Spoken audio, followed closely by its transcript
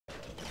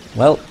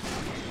Well,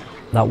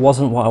 that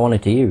wasn't what I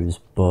wanted to use,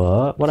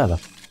 but whatever.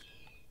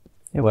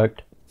 It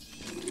worked.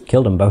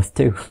 Killed them both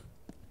too.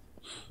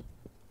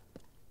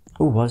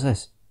 Ooh, what's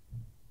this?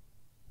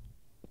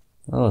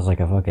 That looks like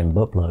a fucking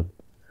butt plug.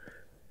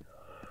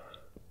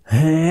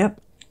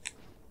 Yep.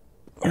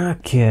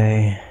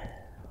 Okay.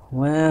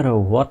 Where or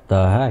what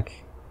the heck?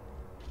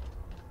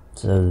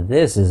 So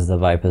this is the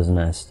Viper's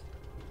Nest.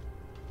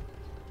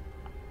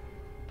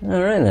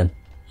 Alright then.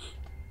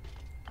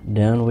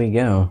 Down we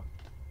go.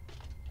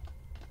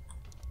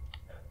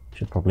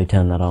 Should probably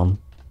turn that on.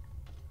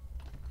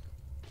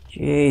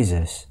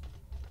 Jesus.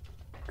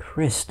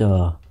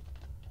 Christo.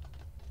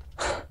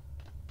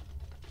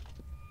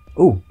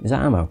 Ooh, is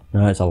that ammo?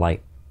 No, it's a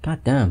light.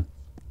 God damn.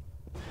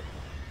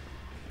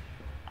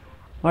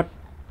 What?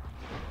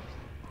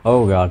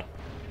 Oh god.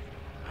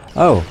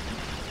 Oh.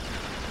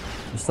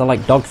 It's the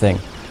like dog thing.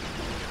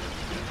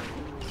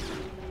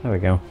 There we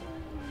go.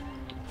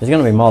 There's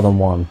gonna be more than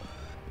one.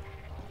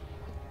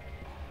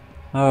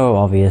 Oh,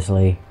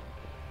 obviously.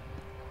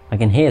 I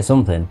can hear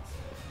something.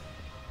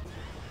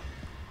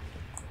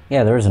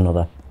 Yeah, there is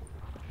another.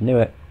 Knew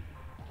it.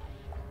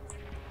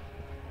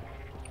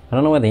 I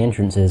don't know where the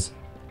entrance is.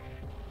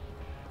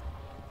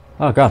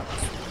 Oh god.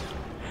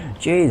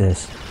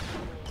 Jesus.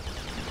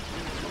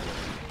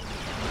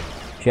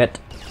 Shit.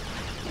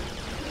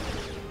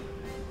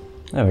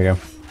 There we go.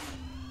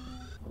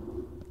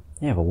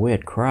 They have a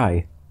weird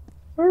cry.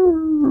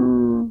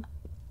 And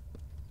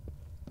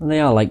they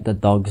are like the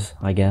dogs,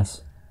 I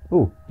guess.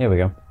 Ooh, here we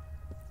go.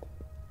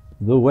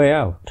 The way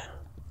out.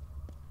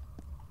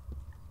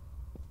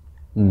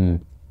 No,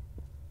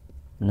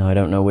 I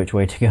don't know which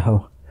way to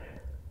go.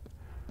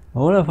 I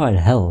want to find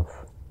health.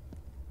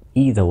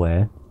 Either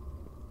way.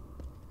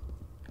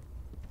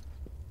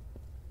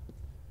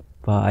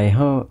 But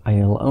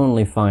I'll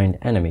only find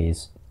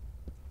enemies.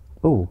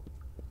 Ooh.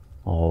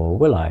 Or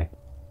will I?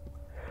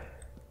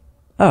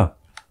 Oh,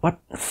 what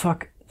the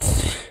fuck?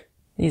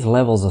 These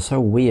levels are so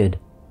weird.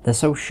 They're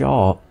so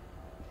short.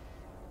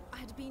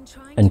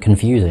 And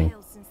confusing.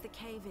 Since the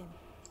cave-in.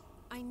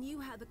 I knew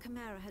how the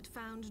Chimera had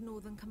found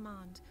Northern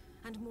Command,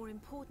 and more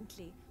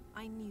importantly,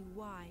 I knew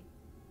why.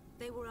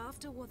 They were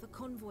after what the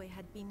convoy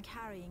had been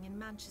carrying in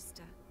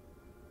Manchester.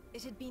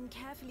 It had been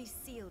carefully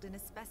sealed in a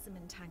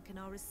specimen tank in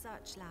our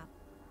research lab.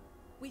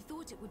 We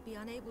thought it would be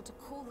unable to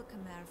call the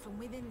Chimera from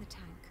within the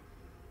tank.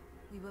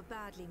 We were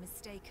badly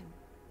mistaken.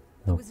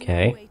 There was no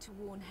way to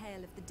warn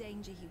Hale of the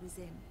danger he was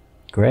in.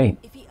 Great.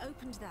 If he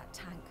opened that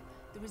tank,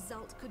 the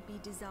result could be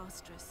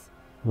disastrous.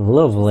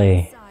 Lovely.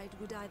 Inside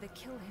would either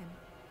kill him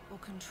or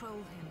control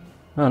him.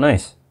 Oh,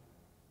 nice.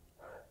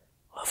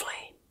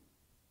 Lovely.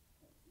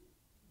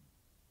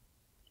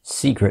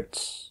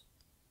 Secrets.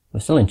 We're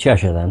still in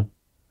Cheshire then.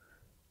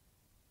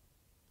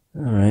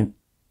 Alright.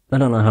 I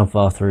don't know how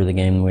far through the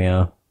game we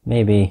are.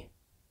 Maybe.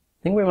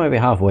 I think we might be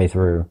halfway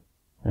through.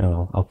 Oh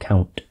well, I'll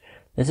count.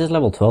 This is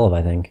level 12,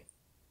 I think.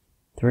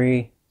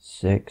 3,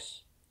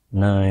 6,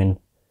 9,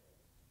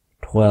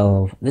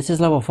 12. This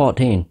is level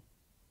 14.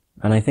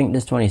 And I think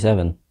there's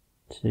 27.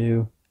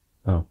 2.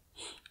 Oh.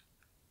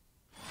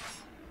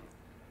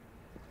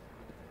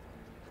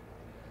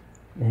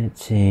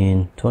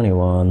 18,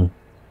 21,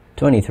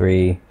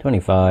 23,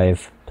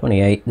 25,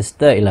 28. There's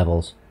 30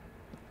 levels.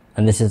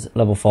 And this is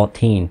level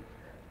 14.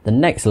 The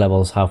next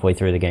level's halfway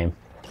through the game.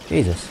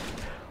 Jesus.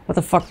 What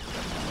the fuck?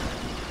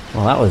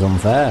 Well, that was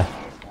unfair.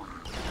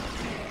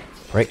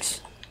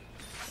 Pricks.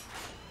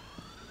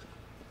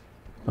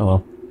 Oh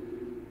well.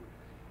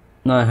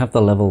 No, I have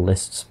the level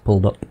lists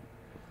pulled up.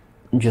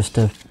 Just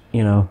to,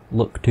 you know,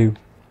 look to.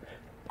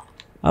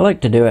 I like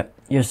to do it,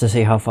 just to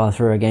see how far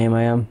through a game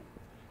I am.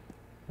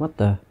 What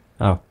the?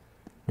 Oh.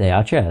 They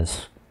are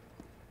chairs.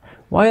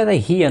 Why are they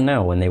here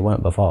now when they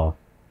weren't before?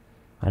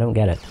 I don't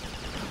get it.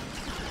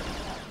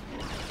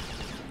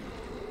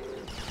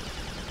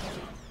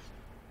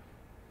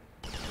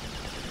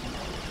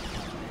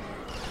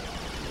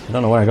 I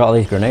don't know where I got all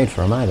these grenades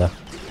from either.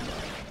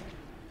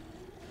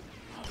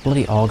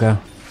 Bloody Auger.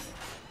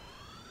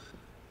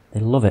 They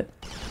love it.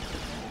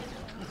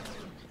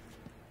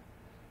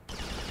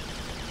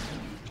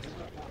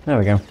 There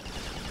we go.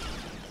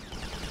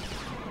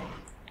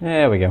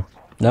 There we go.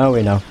 No,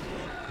 we know.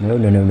 No,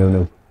 no, no, no,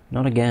 no.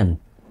 Not again.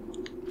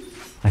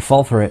 I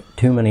fall for it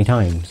too many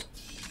times.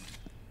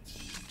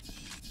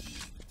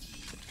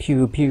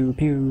 Pew, pew,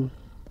 pew.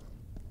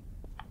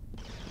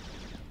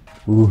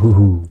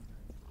 Ooh.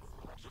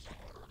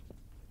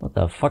 What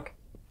the fuck?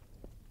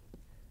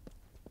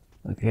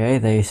 Okay,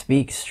 they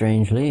speak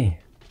strangely.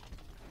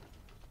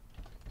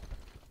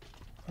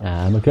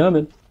 I'm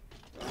a-coming.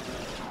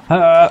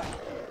 Ah!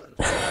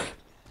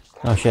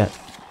 Oh shit.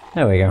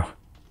 There we go.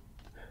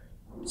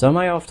 So am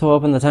I off to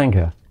open the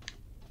tanker?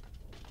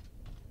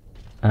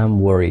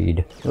 I'm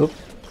worried. Oop.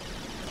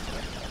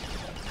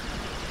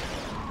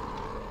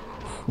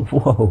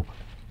 Whoa.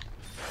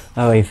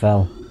 Oh, he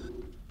fell.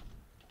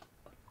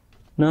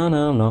 No,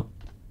 no, I'm not.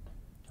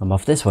 I'm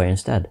off this way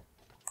instead.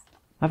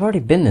 I've already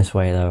been this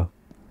way though.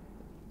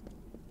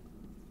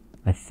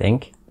 I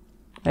think.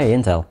 Hey,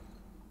 intel.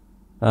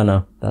 Oh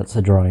no, that's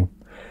a drawing.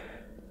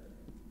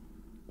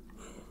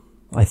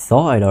 I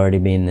thought I'd already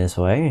been this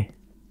way.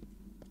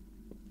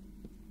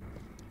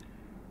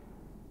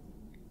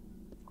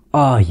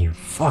 Oh, you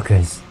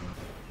fuckers.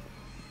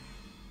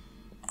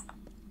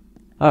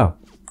 Oh.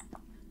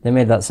 They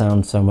made that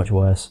sound so much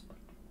worse.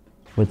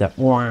 With that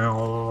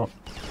wow.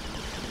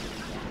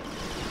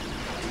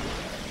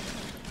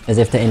 As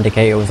if to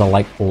indicate it was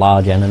a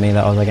large enemy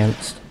that I was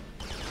against.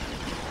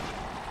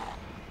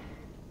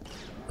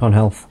 Con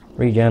health.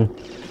 Regen.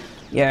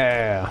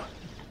 Yeah!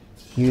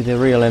 You the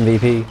real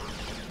MVP.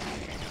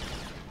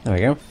 There we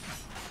go.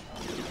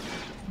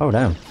 Oh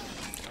damn.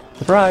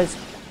 Surprise!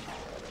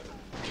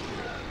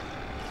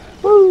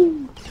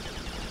 Woo!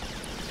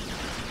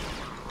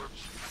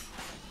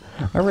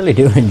 I really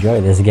do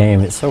enjoy this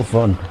game, it's so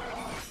fun.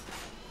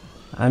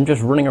 I'm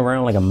just running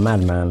around like a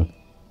madman.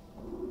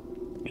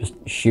 Just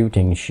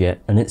shooting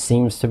shit, and it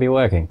seems to be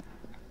working.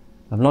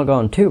 I've not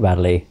gotten too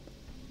badly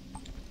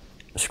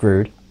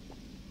screwed.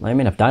 I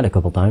mean, I've died a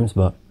couple times,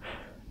 but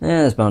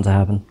it's bound to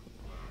happen.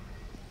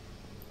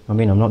 I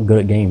mean, I'm not good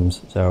at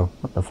games, so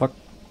what the fuck?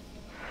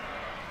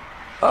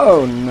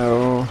 Oh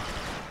no.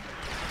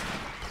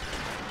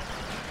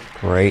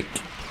 Great.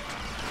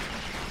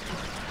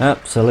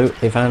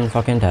 Absolutely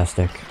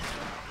fan-fucking-tastic.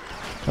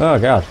 Oh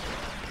god.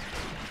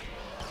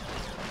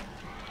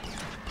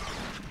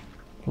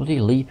 Bloody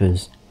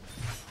leapers.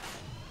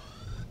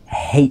 I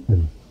hate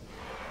them.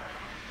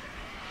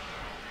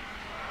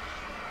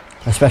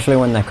 Especially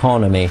when they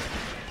corner me.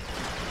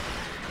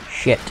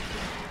 Shit.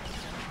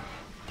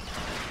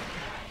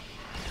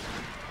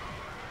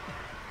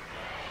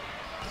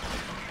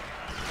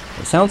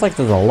 It sounds like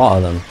there's a lot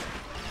of them.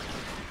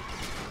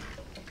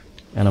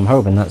 And I'm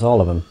hoping that's all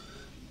of them.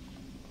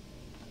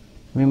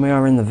 I mean, we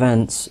are in the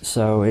vents,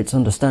 so it's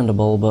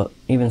understandable, but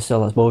even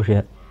still, that's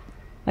bullshit.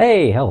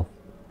 Hey, health.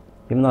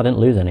 Even though I didn't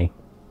lose any.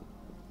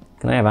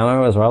 Can I have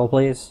ammo as well,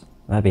 please?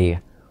 That'd be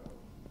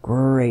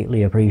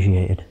greatly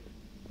appreciated.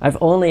 I've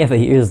only ever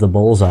used the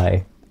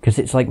bullseye, because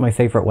it's like my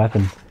favourite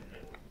weapon.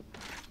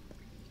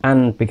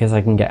 And because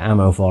I can get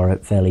ammo for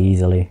it fairly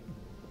easily.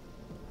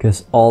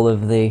 Because all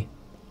the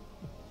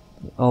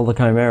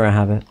Chimera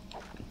have it.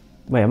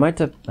 Wait, am I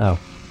to... oh.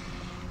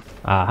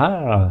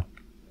 Aha!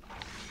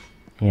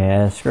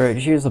 Yeah, screw it,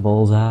 just use the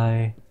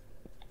bullseye.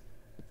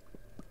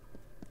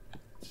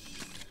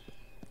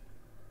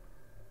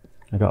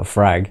 I got a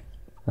frag.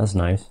 That's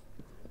nice.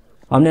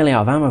 I'm nearly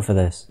out of ammo for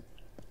this.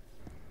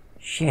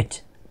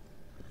 Shit.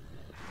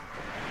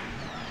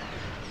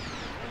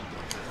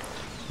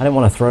 I didn't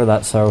want to throw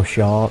that so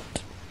short.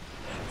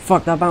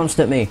 Fuck, that bounced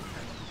at me.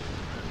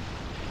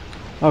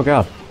 Oh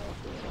god.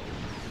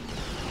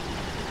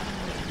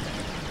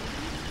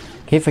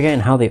 Keep forgetting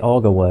how the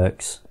Auger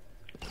works.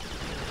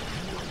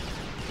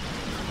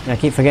 I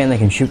keep forgetting they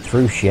can shoot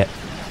through shit.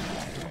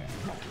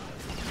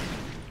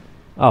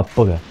 Oh,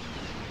 bugger.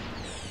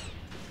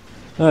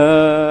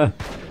 That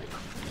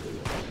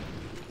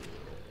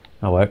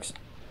works.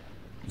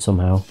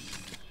 Somehow.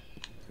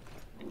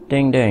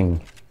 Ding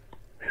ding.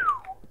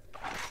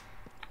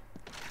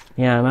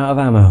 Yeah, I'm out of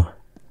ammo.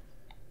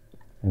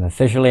 I'm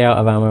officially out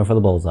of ammo for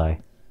the bullseye.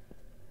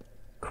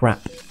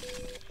 Crap.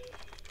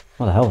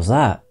 What the hell was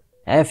that?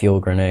 Air fuel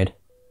grenade.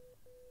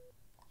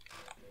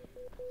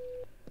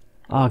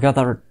 Oh god,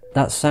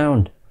 that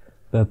sound.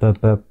 Burp,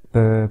 burp, burp,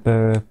 burp,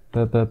 burp,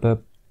 burp, burp,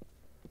 burp.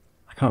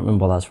 I can't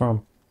remember what that's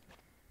from.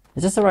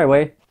 Is this the right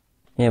way?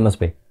 Yeah, it must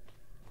be.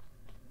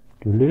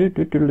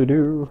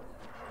 Doodle-doo-doo-doo-doo.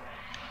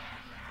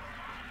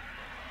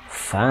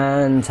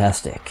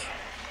 Fantastic.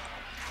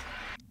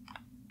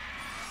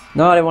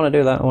 No, I didn't want to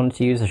do that. I wanted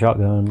to use the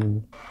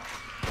shotgun.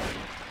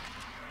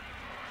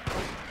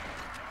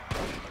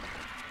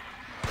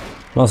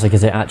 Mostly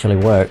because it actually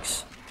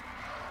works.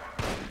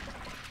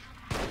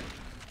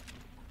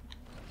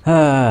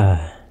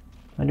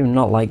 I do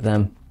not like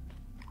them.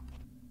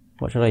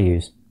 What should I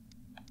use?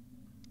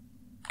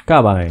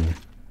 Carbine.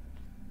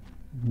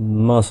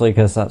 Mostly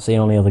because that's the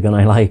only other gun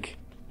I like.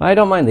 I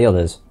don't mind the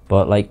others,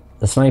 but like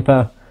the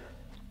sniper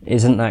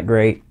isn't that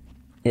great.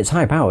 It's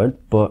high powered,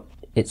 but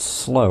it's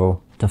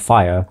slow to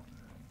fire.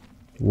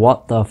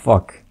 What the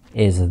fuck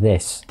is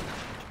this?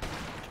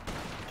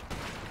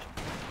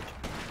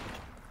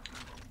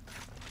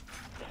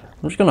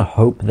 I'm just gonna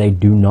hope they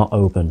do not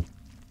open.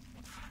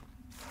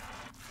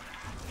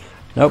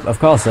 Nope, of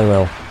course they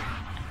will.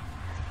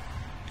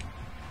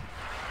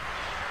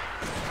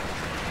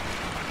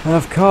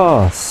 Of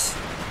course.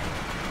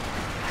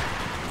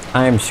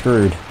 I'm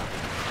screwed.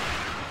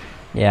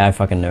 Yeah, I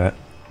fucking knew it.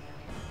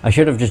 I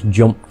should have just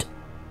jumped.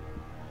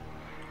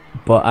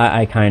 But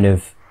I kind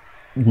of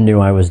knew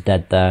I was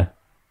dead there.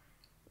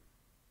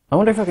 I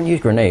wonder if I can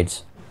use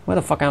grenades. Where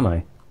the fuck am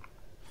I?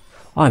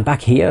 Oh, I'm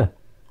back here.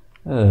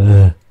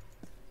 That's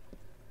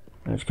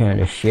kind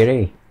of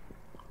shitty.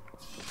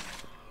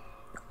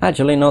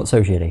 Actually, not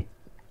so shitty.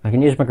 I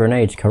can use my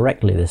grenades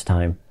correctly this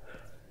time.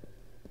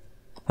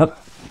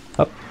 Hup,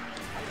 hup.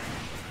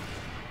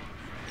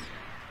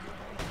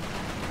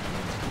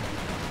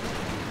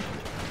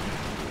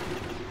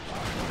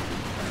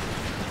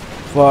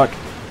 Fuck.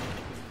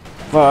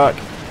 Fuck.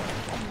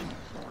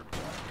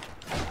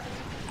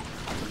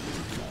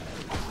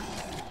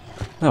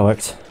 That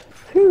works.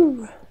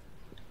 Whew.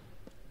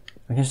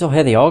 I can still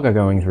hear the auger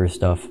going through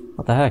stuff.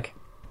 What the heck?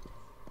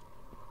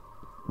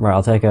 Right,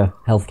 I'll take a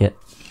health kit.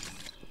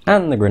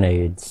 And the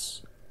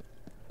grenades.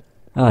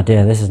 Oh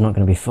dear, this is not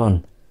going to be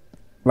fun.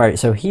 Right,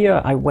 so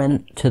here I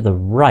went to the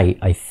right,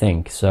 I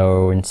think.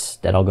 So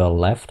instead I'll go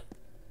left.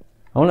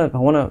 I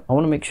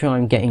wanna make sure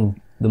I'm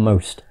getting the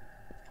most.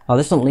 Oh,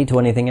 this doesn't lead to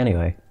anything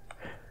anyway.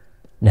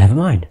 Never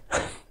mind.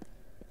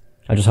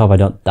 I just hope I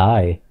don't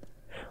die.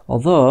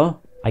 Although,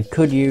 I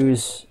could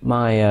use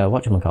my,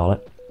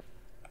 whatchamacallit.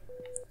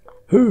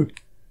 Oh,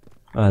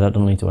 that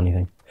doesn't lead to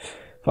anything.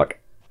 Fuck.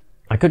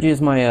 I could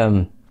use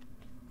my,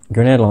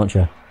 grenade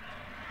launcher.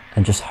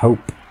 And just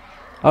hope.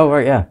 Oh,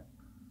 right, yeah.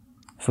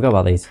 Forgot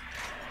about these.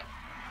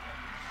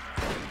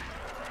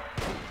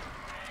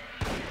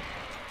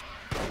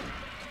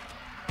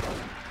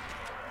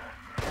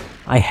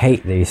 I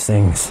hate these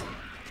things.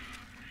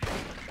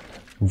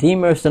 The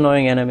most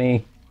annoying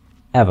enemy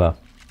ever.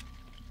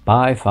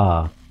 By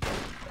far.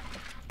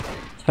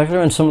 Especially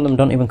when some of them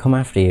don't even come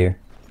after you.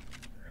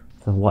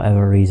 For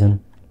whatever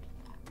reason.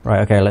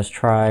 Right, okay, let's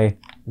try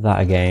that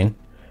again.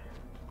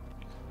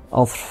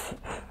 I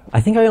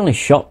think I only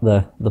shot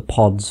the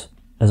pods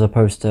as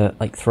opposed to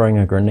like throwing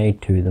a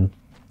grenade to them.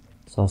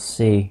 So I'll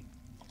see.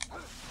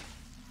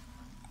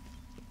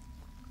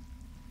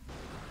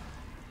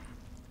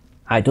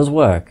 It does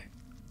work.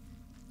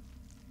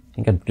 I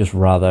think I'd just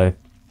rather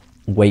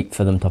wait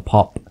for them to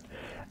pop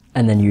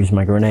and then use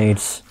my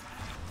grenades.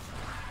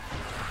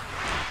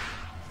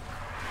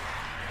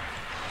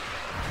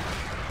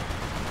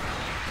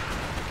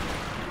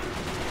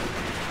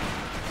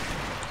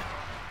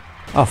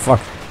 Oh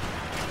fuck.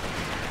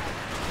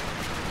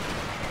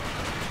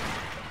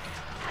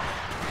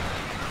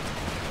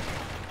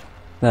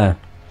 There.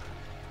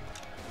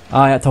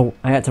 Oh,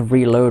 I had to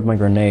reload my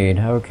grenade.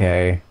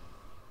 Okay.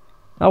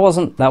 That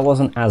wasn't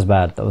as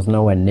bad. That was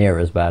nowhere near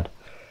as bad.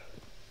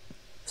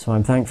 So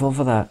I'm thankful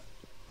for that.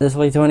 This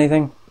lead to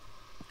anything?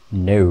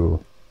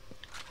 No.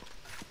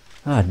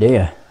 Ah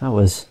dear, that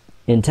was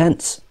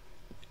intense.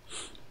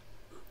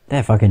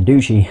 They're fucking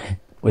douchey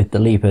with the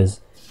leapers.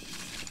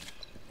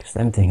 Because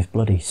them things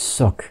bloody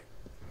suck.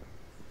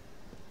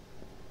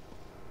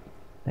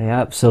 They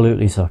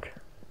absolutely suck.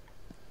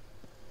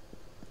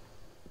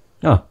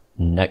 Oh,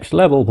 next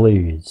level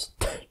please.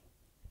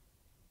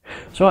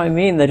 So I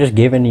mean, they're just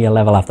giving you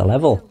level after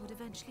level.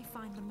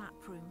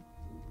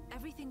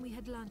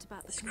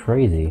 It's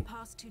crazy. The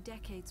past 2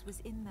 decades was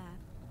in there.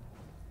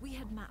 We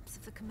had maps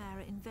of the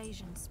Chimera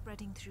invasion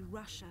spreading through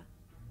Russia,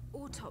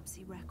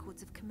 autopsy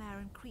records of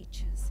Chimeran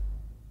creatures,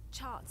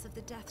 charts of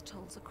the death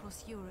tolls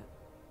across Europe.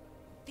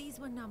 These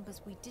were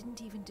numbers we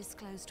didn't even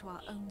disclose to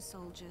our own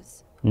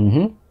soldiers.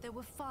 There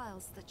were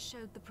files that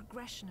showed the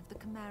progression of the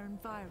Chimeran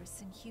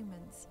virus in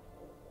humans.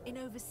 In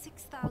over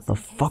 6,000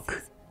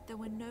 cases, there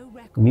were no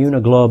records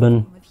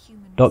Immunoglobin,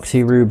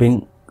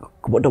 doxyrubin,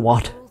 what the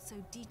what? There were also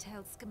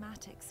detailed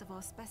schematics of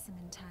our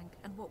specimen tank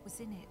and what was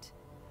in it.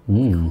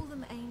 We call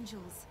them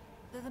angels.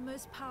 They're the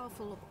most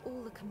powerful of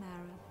all the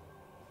Chimera.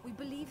 We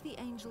believe the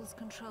angels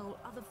control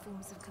other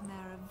forms of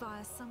Chimera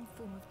via some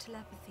form of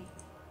telepathy.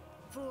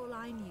 For all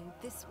I knew,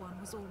 this one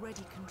was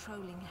already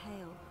controlling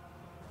Hale.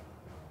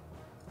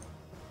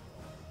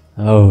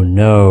 Oh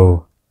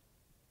no.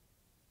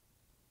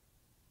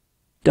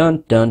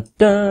 Dun dun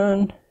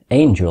dun.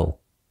 Angel.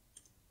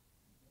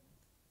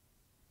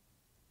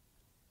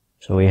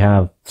 So we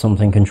have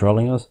something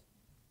controlling us?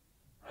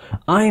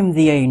 I'm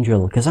the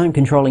angel, because I'm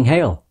controlling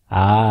Hale.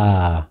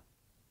 Ah.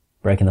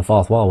 Breaking the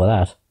fourth wall with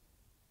that.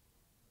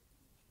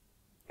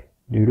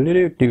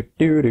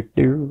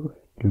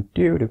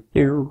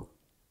 Do-do-do-do-do-do-do-do-do-do.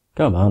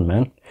 Come on,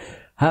 man.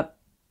 Hop.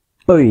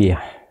 Boy.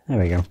 There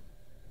we go.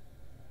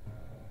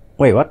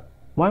 Wait, what?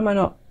 Why am I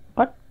not?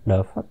 What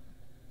the fuck?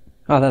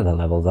 Oh, there the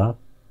levels are.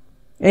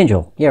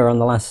 Angel. Yeah, we're on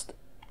the last.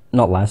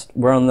 Not last.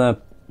 We're on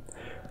the.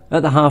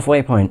 At the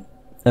halfway point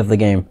of the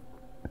game.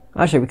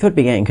 Actually, we could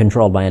be getting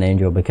controlled by an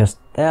angel because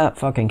that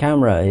fucking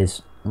camera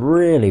is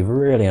really,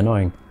 really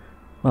annoying.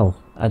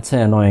 Well, I'd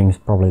say annoying is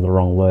probably the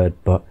wrong word,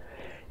 but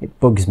it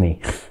bugs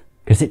me.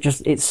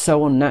 Because it's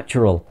so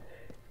unnatural.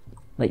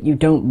 Like, you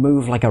don't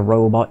move like a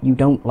robot, you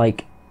don't,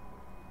 like,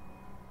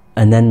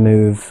 and then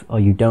move, or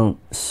you don't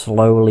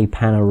slowly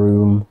pan a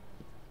room.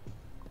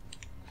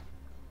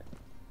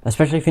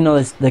 Especially if you know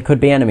there could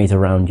be enemies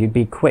around, you'd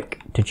be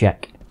quick to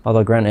check.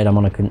 Although, granted, I'm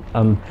on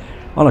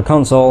a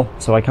console,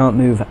 so I can't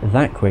move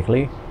that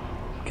quickly,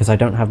 because I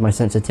don't have my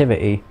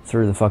sensitivity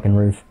through the fucking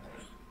roof.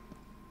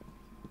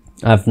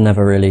 I've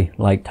never really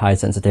liked high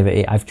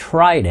sensitivity. I've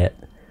tried it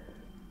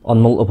on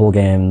multiple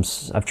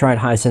games. I've tried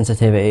high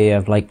sensitivity,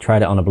 I've like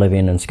tried it on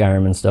Oblivion and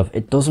Skyrim and stuff.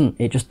 It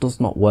just does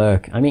not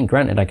work. I mean,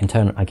 granted, I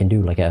can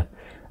do like a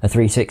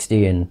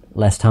 360 in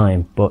less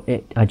time, but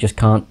I just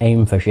can't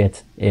aim for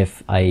shit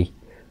if I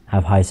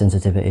have high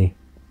sensitivity.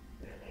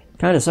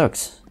 Kinda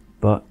sucks,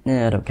 but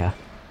yeah, I don't care.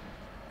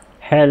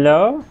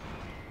 Hello?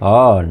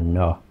 Oh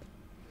no.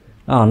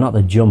 Oh, not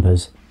the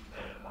jumpers.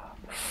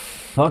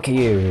 Fuck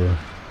you.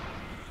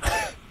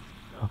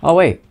 Oh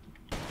wait.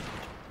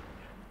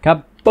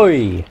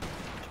 Kaboy!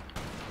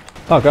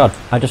 Oh god,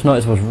 I just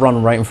noticed it was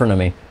run right in front of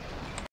me.